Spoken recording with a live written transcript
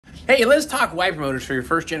Hey, let's talk wiper motors for your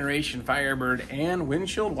first generation Firebird and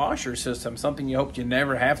windshield washer system. Something you hope you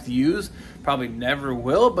never have to use, probably never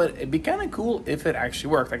will, but it'd be kind of cool if it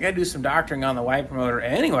actually worked. I gotta do some doctoring on the wiper motor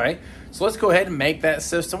anyway, so let's go ahead and make that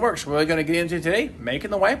system work. So what we're gonna get into today, making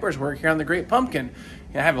the wipers work here on the Great Pumpkin.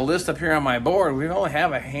 I have a list up here on my board. We only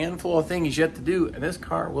have a handful of things yet to do, and this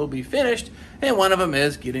car will be finished, and one of them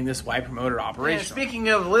is getting this wiper motor operational. And speaking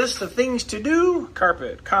of list of things to do,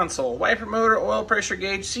 carpet, console, wiper motor, oil pressure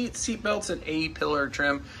gauge, seat belts, and A-pillar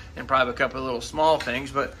trim, and probably a couple of little small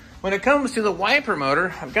things. But when it comes to the wiper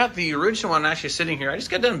motor, I've got the original one actually sitting here. I just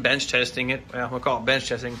got done bench testing it. Well, we'll call it bench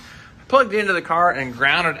testing. I plugged it into the car and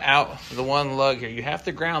grounded out the one lug here. You have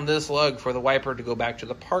to ground this lug for the wiper to go back to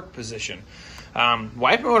the park position.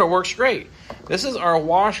 Wiper motor works great. This is our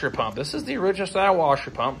washer pump. This is the original style washer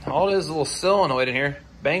pump. All it is a little solenoid in here,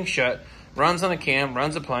 bangs shut, runs on a cam,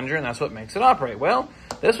 runs a plunger, and that's what makes it operate. Well,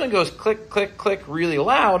 this one goes click, click, click really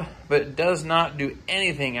loud, but it does not do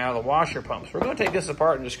anything out of the washer pump. So we're going to take this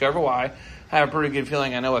apart and discover why. I have a pretty good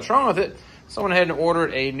feeling I know what's wrong with it. So I went ahead and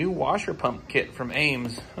ordered a new washer pump kit from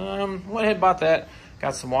Ames. Went ahead and bought that.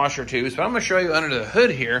 Got some washer tubes, but I'm going to show you under the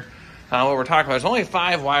hood here what we're talking about. There's only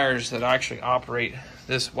 5 wires that actually operate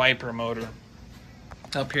this wiper motor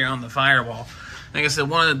up here on the firewall. Like I said,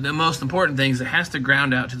 one of the most important things, it has to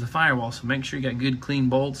ground out to the firewall, so make sure you got good clean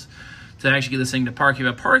bolts to actually get this thing to park. If you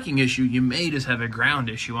have a parking issue, you may just have a ground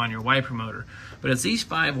issue on your wiper motor. But it's these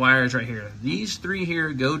 5 wires right here. These 3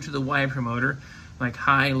 here go to the wiper motor, like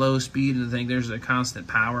high, low speed, and I think there's a constant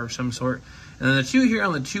power of some sort. And then the 2 here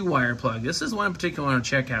on the 2-wire plug. This is one in particular I want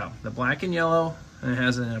to check out. The black and yellow, and it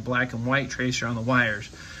has a black and white tracer on the wires.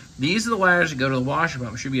 These are the wires that go to the washer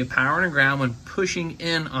pump. There should be a power and a ground when pushing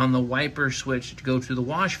in on the wiper switch to go to the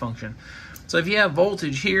wash function. So if you have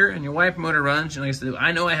voltage here and your wiper motor runs, and like I said,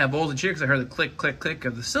 I know I have voltage here because I heard the click, click, click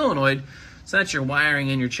of the solenoid. So that's your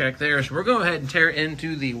wiring and your check there. So we're going to go ahead and tear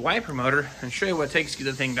into the wiper motor and show you what it takes to get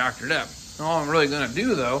the thing doctored up. All I'm really going to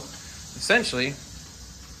do though, essentially,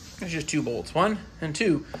 there's just 2 bolts, 1 and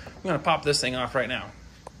 2. I'm going to pop this thing off right now.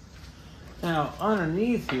 Now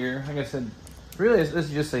underneath here, like I said, really this is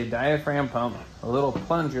just a diaphragm pump, a little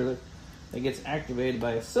plunger that gets activated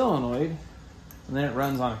by a solenoid, and then it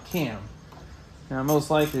runs on a cam. Now most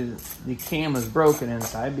likely the cam is broken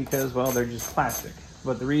inside because, well, they're just plastic.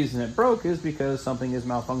 But the reason it broke is because something is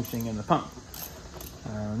malfunctioning in the pump.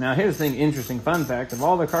 Now here's the thing, interesting fun fact, of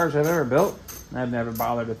all the cars I've ever built, I've never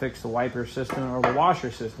bothered to fix the wiper system or the washer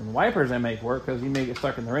system. The wipers I make work because you may get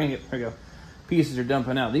stuck in the rain. There you go. Pieces are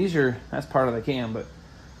dumping out. That's part of the cam, but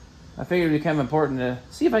I figured it'd be kind of important to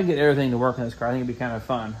see if I can get everything to work in this car. I think it'd be kind of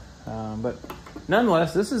fun. But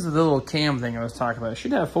nonetheless, this is the little cam thing I was talking about. It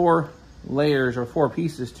should have 4 layers or 4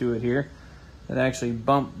 pieces to it here that actually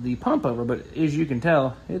bump the pump over, but as you can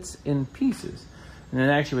tell, it's in pieces. And it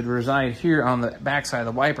actually would reside here on the backside of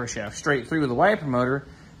the wiper shaft. Straight through the wiper motor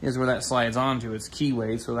is where that slides onto. It's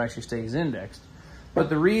keyway, so it actually stays indexed. But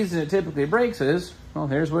the reason it typically breaks is, well,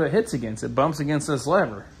 here's what it hits against. It bumps against this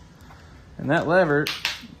lever. And that lever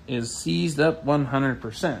is seized up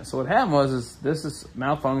 100%. So what happened was this is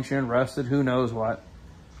malfunctioned, rusted, who knows what,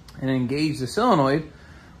 and engaged the solenoid,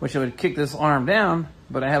 which would kick this arm down,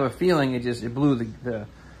 but I have a feeling it blew the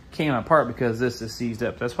cam apart because this is seized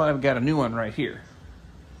up. That's why I've got a new one right here.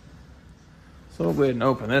 So we'll go ahead and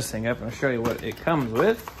open this thing up and I'll show you what it comes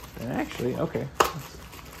with. And actually, okay.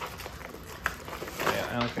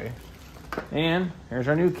 Yeah, okay. And here's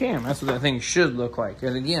our new cam. That's what that thing should look like.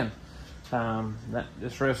 And again,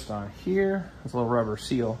 this rests on here. It's a little rubber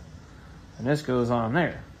seal. And this goes on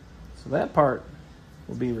there. So that part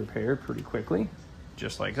will be repaired pretty quickly,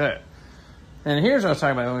 just like that. And here's what I was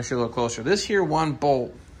talking about. I'm going to show you a little closer. This here 1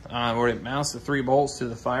 bolt, where it mounts the 3 bolts to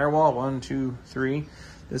the firewall, 1, 2, 3.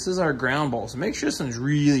 This is our ground bolt. So make sure this one's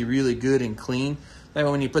really, really good and clean. That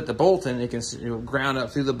way when you put the bolt in, it'll ground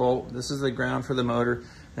up through the bolt. This is the ground for the motor,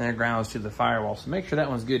 and it grounds to the firewall. So make sure that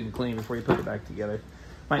one's good and clean before you put it back together.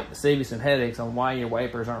 Might save you some headaches on why your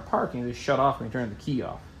wipers aren't parking. Just shut off when you turn the key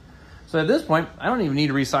off. So at this point, I don't even need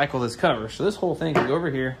to recycle this cover. So this whole thing can go over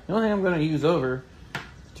here. The only thing I'm going to use over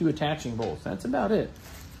 2 attaching bolts. That's about it.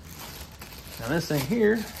 Now this thing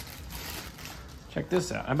here, check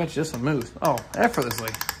this out. I bet you this one moves. Oh,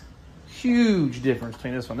 effortlessly. Huge difference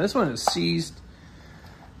between this one. This one is seized.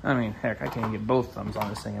 I mean, heck, I can't get both thumbs on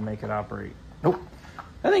this thing and make it operate. Nope.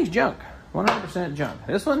 That thing's junk. 100% junk.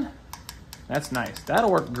 This one, that's nice.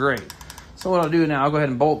 That'll work great. So what I'll do now, I'll go ahead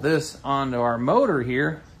and bolt this onto our motor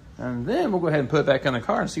here, and then we'll go ahead and put it back in the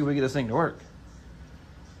car and see if we get this thing to work.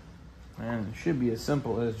 And it should be as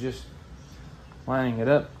simple as just lining it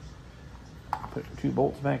up, put 2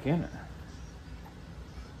 bolts back in it.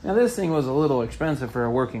 Now this thing was a little expensive for a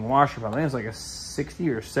working washer pump. I think it's like a $60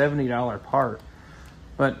 or $70 part.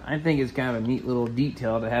 But I think it's kind of a neat little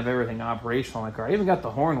detail to have everything operational on the car. I even got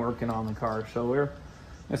the horn working on the car. So like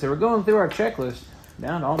I said, we're going through our checklist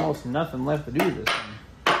down to almost nothing left to do with this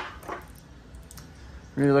thing.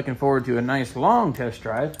 Really looking forward to a nice long test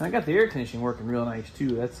drive. I got the air conditioning working real nice too.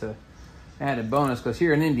 That's a added bonus because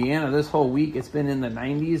here in Indiana this whole week it's been in the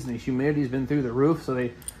 90s and the humidity's been through the roof. So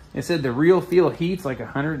they said the real feel heat's like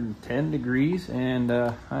 110 degrees, and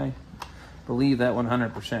I believe that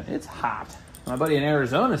 100%. It's hot. My buddy in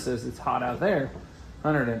Arizona says it's hot out there,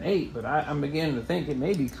 108, but I'm beginning to think it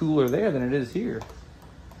may be cooler there than it is here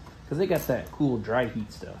because they got that cool dry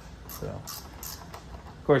heat stuff. So,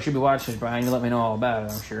 of course, you'll be watching this, Brian. You'll let me know all about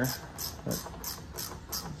it, I'm sure. But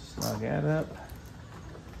snug that up.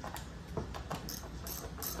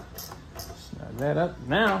 Snug that up.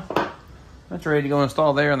 Now, that's ready to go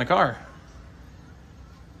install there in the car.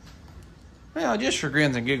 Well, just for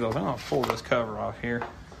grins and giggles, I'm going to pull this cover off here.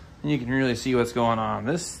 And you can really see what's going on.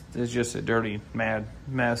 This is just a dirty, mad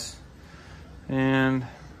mess. And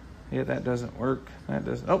yeah, that doesn't work. That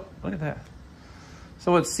doesn't. Oh, look at that.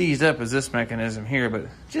 So what's seized up is this mechanism here, but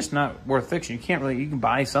just not worth fixing. You can't really, you can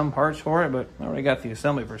buy some parts for it, but I already got the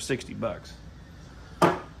assembly for 60 bucks.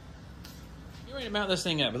 You're ready to mount this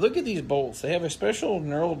thing up, but look at these bolts. They have a special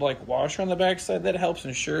knurled like washer on the backside that helps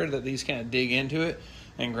ensure that these kind of dig into it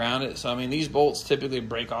and ground it. So I mean, these bolts typically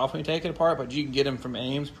break off when you take it apart, but you can get them from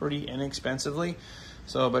Ames pretty inexpensively.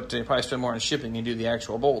 So, but they probably spend more on shipping and do the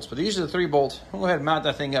actual bolts. But these are the 3 bolts. We'll go ahead and mount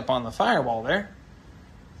that thing up on the firewall there.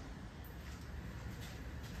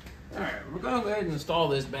 All right, we're going to go ahead and install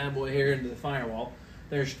this bad boy here into the firewall.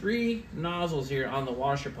 There's 3 nozzles here on the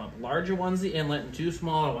washer pump. Larger one's the inlet, and 2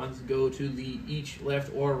 smaller ones go to the each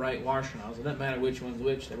left or right washer nozzle. It doesn't matter which one's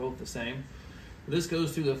which; they're both the same. This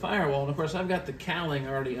goes through the firewall, and of course I've got the cowling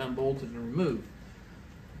already unbolted and removed.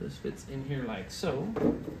 This fits in here like so.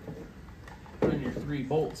 Put in your 3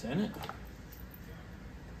 bolts in it.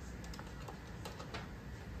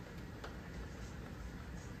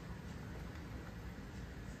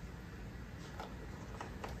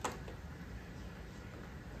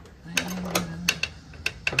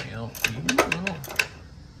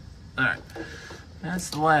 Alright, that's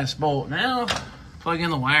the last bolt. Now, plug in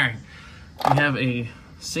the wiring. We have a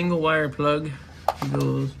single wire plug. It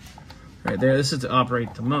goes right there. This is to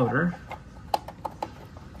operate the motor.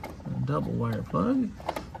 A double wire plug.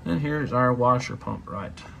 And here's our washer pump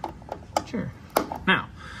right. Sure. Now,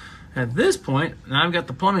 at this point, now I've got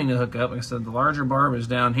the plumbing to hook up. Like I said, the larger barb is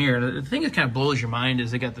down here. The thing that kind of blows your mind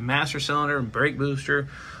is they got the master cylinder, brake booster,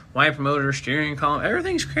 wiper motor, steering column.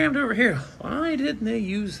 Everything's crammed over here. Why didn't they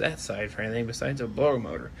use that side for anything besides a blower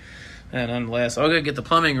motor? And nonetheless, I'll go get the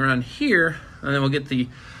plumbing run here, and then we'll get the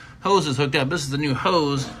hoses hooked up. This is the new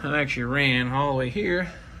hose that actually ran all the way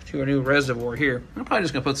here to our new reservoir here. I'm probably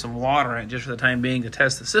just going to put some water in it just for the time being to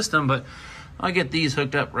test the system, but I'll get these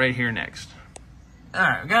hooked up right here next. All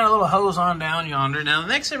right, we got a little hose on down yonder. Now, the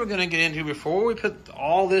next thing we're going to get into before we put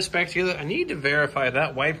all this back together, I need to verify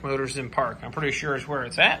that wiper motor's in park. I'm pretty sure it's where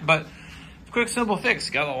it's at, but quick, simple fix.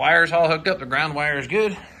 Got the wires all hooked up. The ground wire is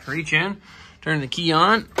good. Reach in, turn the key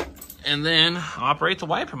on, and then operate the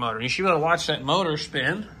wiper motor. You should be able to watch that motor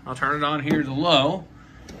spin. I'll turn it on here to low.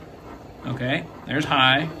 Okay, there's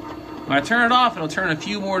high. When I turn it off, it'll turn a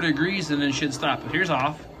few more degrees and then it should stop. But here's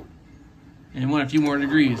off. And when a few more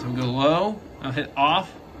degrees, I'll go low. I'll hit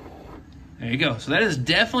off. There you go. So that is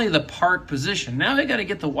definitely the park position. Now I got to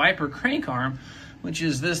get the wiper crank arm, which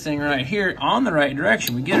is this thing right here, on the right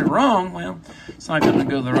direction. We get it wrong, well, it's not going to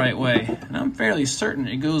go the right way. And I'm fairly certain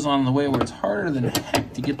it goes on the way where it's harder than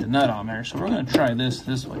heck to get the nut on there. So we're going to try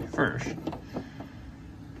this way first.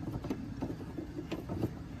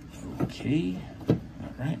 Okay,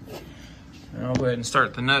 all right. Now I'll go ahead and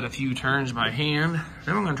start the nut a few turns by hand.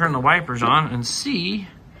 Then we're going to turn the wipers on and see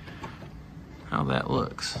how that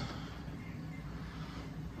looks.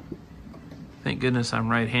 Thank goodness I'm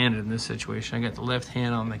right-handed in this situation. I got the left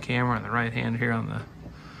hand on the camera and the right hand here on the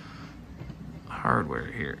hardware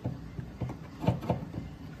here.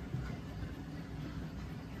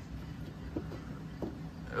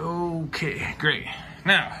 Okay, great.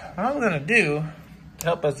 Now, what I'm going to do to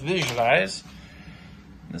help us visualize,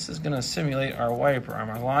 this is going to simulate our wiper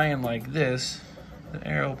arm. I'm lying like this, the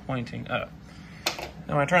arrow pointing up.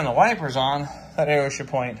 Now when I turn the wipers on, that arrow should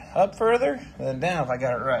point up further, then down if I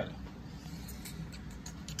got it right.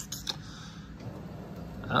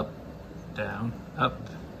 Up, down, up,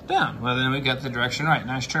 down. Well, then we got the direction right.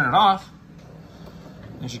 Now I should turn it off.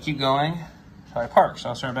 It should keep going until I park. So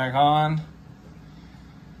I'll turn it back on.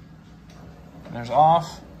 There's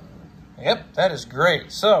off. Yep, that is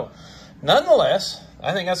great. So, nonetheless,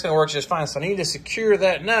 I think that's going to work just fine. So I need to secure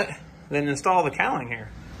that nut, then install the cowling here.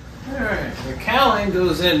 All right, the cowling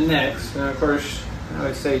goes in next. Now, of course, I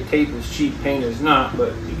would say tape is cheap, paint is not,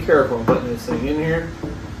 but be careful in putting this thing in here.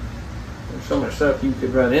 There's so much stuff you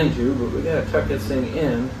could run into, but we got to tuck this thing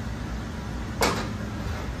in. There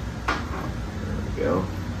we go.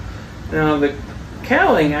 Now, the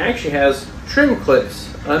cowling actually has trim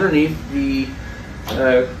clips underneath the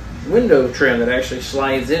window trim that actually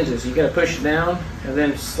slides into. So you got to push it down and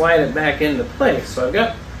then slide it back into place. So I've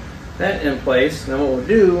got that in place. Now what we'll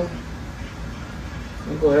do,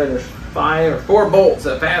 we'll go ahead. There's 5 or 4 bolts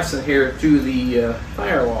that fasten here to the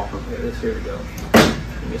firewall. Okay, this here we go.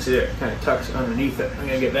 You can see there, it kind of tucks underneath it. I'm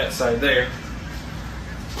gonna get that side there.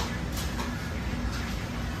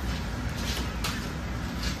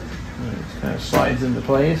 And it kind of slides into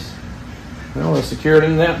place. Now we'll secure it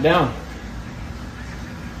in that down.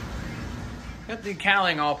 Got the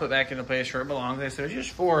cowling all put back into place where it belongs. There's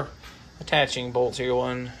just 4 attaching bolts here.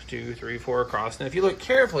 1, 2, 3, 4 across. And if you look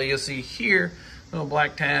carefully, you'll see here a little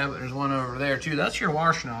black tab. There's one over there too. That's your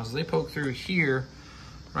washer nozzles. They poke through here,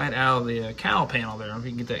 right out of the cowl panel there. I don't know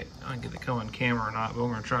if you can get that. I can get the on camera or not, but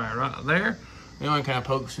we're gonna try it right there. The one kind of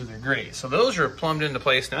pokes through the grate. So those are plumbed into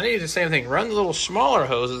place. Now I need to do the same thing. Run the little smaller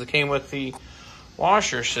hoses that came with the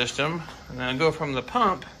washer system, and then go from the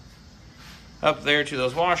pump up there to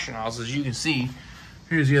those washer nozzles. As you can see,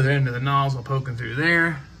 here's the other end of the nozzle poking through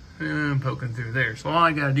there and poking through there. So all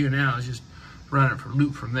I got to do now is just run it for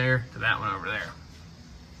loop from there to that one over there.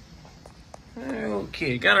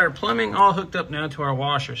 Okay, got our plumbing all hooked up now to our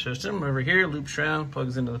washer system. Over here, loops around,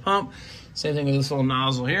 plugs into the pump. Same thing with this little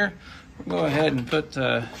nozzle here. We'll go ahead and put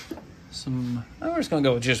we're just going to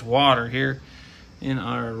go with just water here in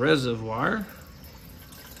our reservoir.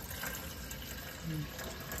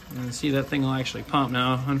 And see, that thing will actually pump.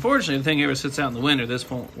 Now, unfortunately, the thing ever sits out in the winter, this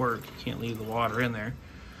won't work. You can't leave the water in there.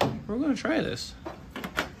 We're going to try this.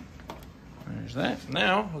 There's that.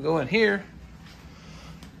 Now, we'll go in here,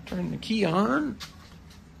 turn the key on,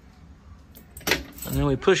 and then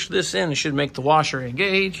we push this in. It should make the washer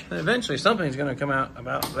engage. And eventually, something's going to come out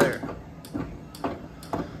about there.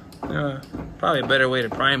 Probably a better way to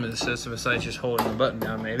prime the system besides just holding the button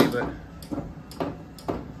down, maybe, but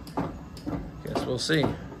guess we'll see.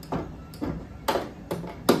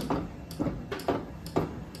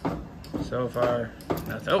 So far,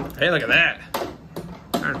 nothing. Oh, hey, look at that.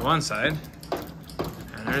 There's one side,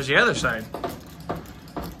 and there's the other side.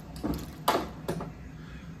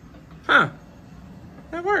 Huh,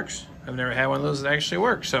 that works. I've never had one of those that actually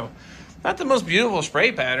works. So, not the most beautiful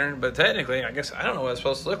spray pattern, but technically, I guess, I don't know what it's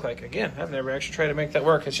supposed to look like. Again, I've never actually tried to make that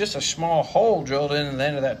work. It's just a small hole drilled in the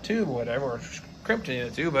end of that tube or whatever, or crimped into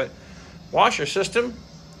the tube, but washer system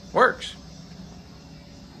works.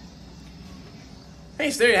 Hey,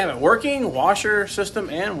 so there you have it. Working washer system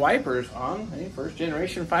and wipers on a first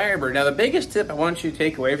generation Firebird. Now, the biggest tip I want you to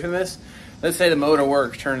take away from this, let's say the motor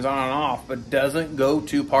works, turns on and off, but doesn't go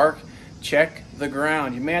to park, check the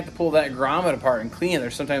ground. You may have to pull that grommet apart and clean it.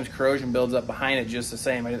 There's sometimes corrosion builds up behind it just the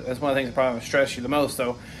same. That's one of the things that probably will stress you the most.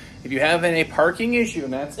 So if you have any parking issue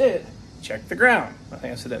and that's it, check the ground. I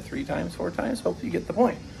think I said that 3 times, 4 times. Hopefully you get the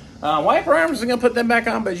point. Wiper arms, I'm going to put them back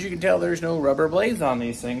on, but as you can tell, there's no rubber blades on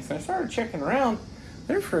these things. And I started checking around.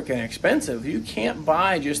 They're freaking expensive. You can't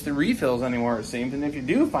buy just the refills anymore, it seems. And if you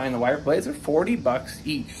do find the wiper blades, they're $40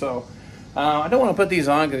 each. So I don't want to put these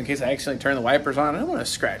on because in case I accidentally turn the wipers on, I don't want to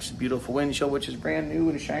scratch the beautiful windshield, which is brand new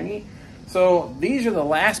and shiny. So these are the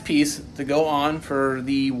last piece to go on for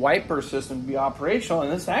the wiper system to be operational.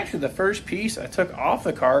 And this is actually the first piece I took off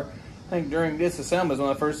the car. I think during disassembly was one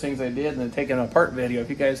of the first things I did, and then taking an apart video. If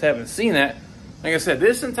you guys haven't seen that, like I said,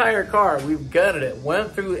 this entire car, we've gutted it,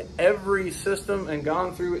 went through every system and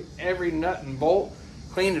gone through every nut and bolt,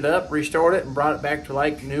 cleaned it up, restored it, and brought it back to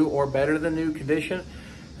like new or better than new condition.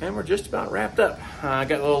 And we're just about wrapped up. I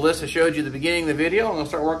got a little list I showed you at the beginning of the video. I'm gonna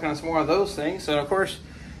start working on some more of those things. So of course,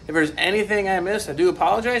 if there's anything I missed, I do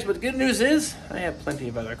apologize, but the good news is I have plenty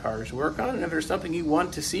of other cars to work on. And if there's something you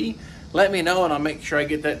want to see, let me know and I'll make sure I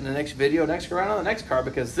get that in the next video, next go around on the next car,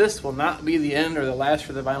 because this will not be the end or the last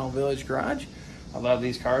for the Vinyl Village Garage. I love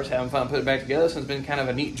these cars, having fun putting it back together. So it's been kind of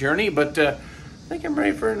a neat journey, but I think I'm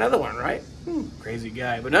ready for another one, right? Crazy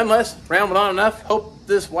guy. But nonetheless, rambled on enough. Hope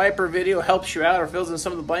this wiper video helps you out or fills in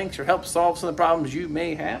some of the blanks or helps solve some of the problems you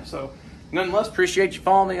may have. So nonetheless, appreciate you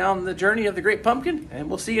following me on the journey of the Great Pumpkin, and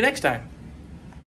we'll see you next time.